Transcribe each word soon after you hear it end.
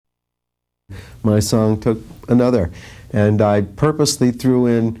My song took another, and I purposely threw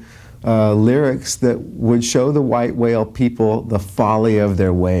in lyrics that would show the white whale people the folly of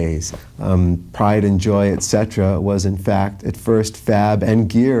their ways. Pride and joy, etc. was in fact at first fab and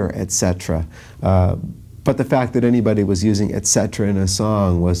gear, etc. But the fact that anybody was using etc. in a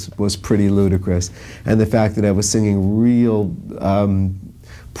song was pretty ludicrous. And the fact that I was singing real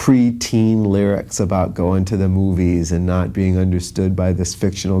pre-teen lyrics about going to the movies and not being understood by this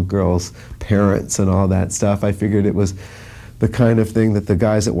fictional girl's parents and all that stuff, I figured it was the kind of thing that the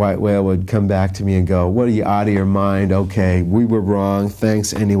guys at White Whale would come back to me and go, "What, are you out of your mind? Okay, we were wrong,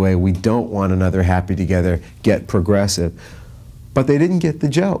 thanks anyway, we don't want another Happy Together, get progressive." But they didn't get the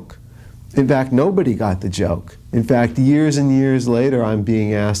joke. In fact, nobody got the joke. In fact, years and years later, I'm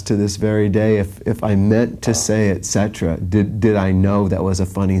being asked to this very day if I meant to say etc. Did I know that was a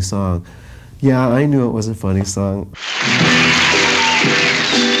funny song? Yeah, I knew it was a funny song.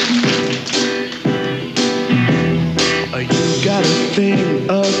 You got a thing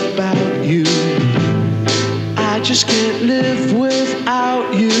about you, I just can't live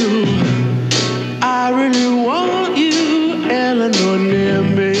without you. I really want you, Elenore, near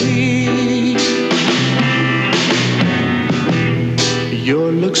me.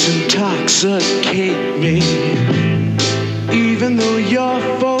 Your looks intoxicate me, even though your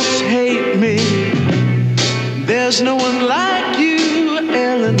folks hate me. There's no one like you,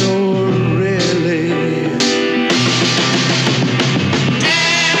 Elenore, really.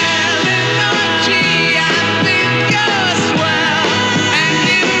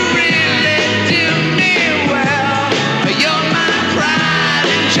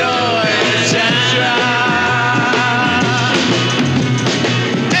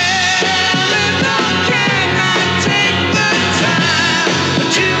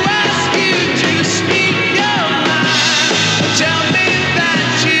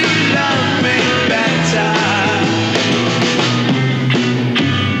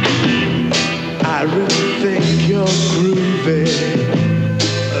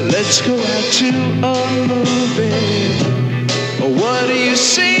 Let's go out to a movie. What do you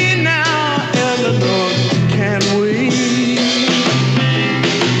say now, Elenore? Can we?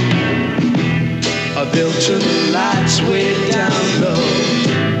 They'll turn